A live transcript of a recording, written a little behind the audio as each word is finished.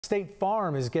State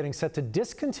Farm is getting set to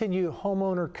discontinue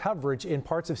homeowner coverage in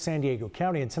parts of San Diego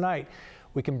County. And tonight,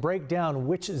 we can break down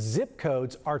which zip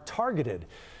codes are targeted.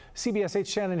 CBS 8's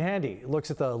Shannon Handy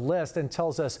looks at the list and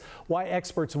tells us why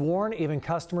experts warn even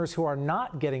customers who are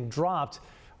not getting dropped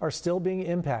are still being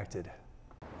impacted.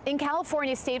 In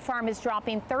California, State Farm is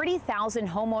dropping 30,000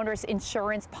 homeowners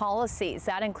insurance policies.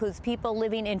 That includes people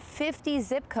living in 50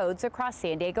 zip codes across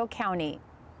San Diego County.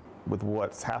 With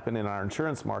what's happened in our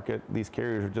insurance market, these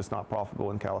carriers are just not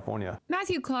profitable in California.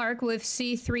 Matthew Clark with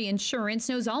C3 Insurance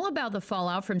knows all about the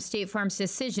fallout from State Farm's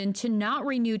decision to not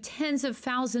renew tens of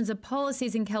thousands of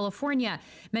policies in California.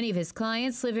 Many of his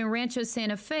clients live in Rancho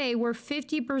Santa Fe, where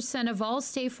 50% of all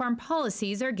State Farm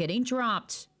policies are getting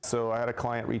dropped. So I had a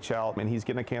client reach out, and he's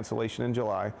getting a cancellation in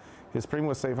July. His premium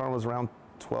with State Farm was around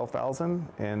 $12,000,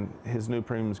 and his new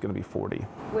premium is going to be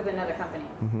 $40,000. With another company?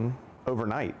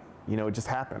 Overnight. You know, it just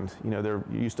happened. You know, they're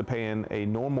used to paying a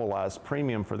normalized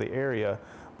premium for the area,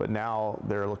 but now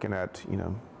they're looking at, you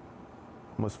know,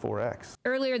 almost 4x.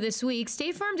 Earlier this week,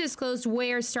 State Farm disclosed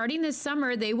where, starting this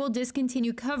summer, they will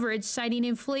discontinue coverage, citing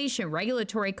inflation,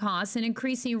 regulatory costs, and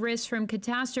increasing risks from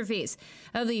catastrophes.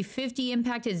 Of the 50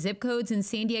 impacted zip codes in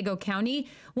San Diego County,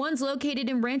 ones located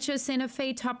in Rancho Santa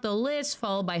Fe top the list,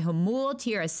 followed by Jamul,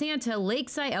 Tierra Santa,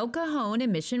 Lakeside, El Cajon,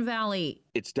 and Mission Valley.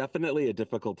 It's definitely a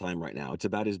difficult time right now. It's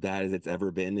about as bad as it's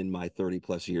ever been in my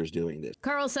 30-plus years doing this.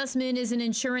 Carl Sussman is an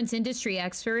insurance industry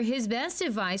expert. His best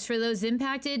advice for those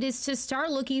impacted is to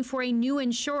start looking for a new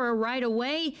insurer right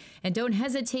away, and don't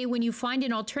hesitate when you find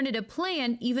an alternative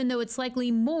plan, even though it's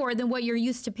likely more than what you're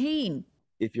used to paying.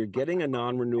 If you're getting a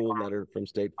non-renewal letter from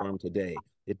State Farm today,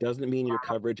 it doesn't mean your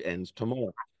coverage ends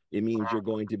tomorrow. It means you're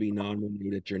going to be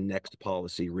non-renewed at your next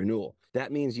policy renewal.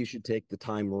 That means you should take the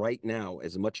time right now,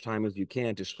 as much time as you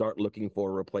can, to start looking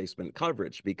for replacement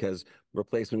coverage, because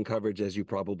replacement coverage, as you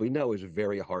probably know, is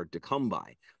very hard to come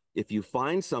by. If you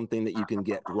find something that you can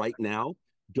get right now,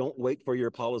 don't wait for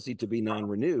your policy to be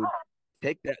non-renewed.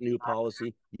 Take that new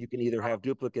policy. You can either have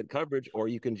duplicate coverage or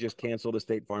you can just cancel the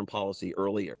State Farm policy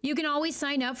earlier. You can always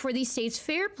sign up for the state's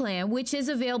FAIR plan, which is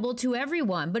available to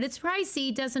everyone, but it's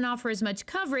pricey, doesn't offer as much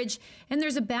coverage, and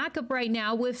there's a backup right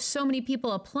now with so many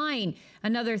people applying.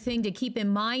 Another thing to keep in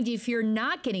mind, if you're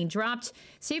not getting dropped,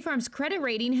 State Farm's credit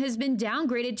rating has been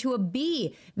downgraded to a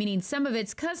B, meaning some of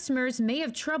its customers may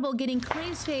have trouble getting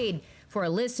claims paid. For a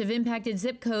list of impacted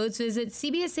zip codes, visit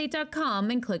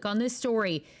CBS8.com and click on this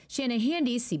story. Shannon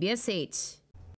Handy, CBS 8.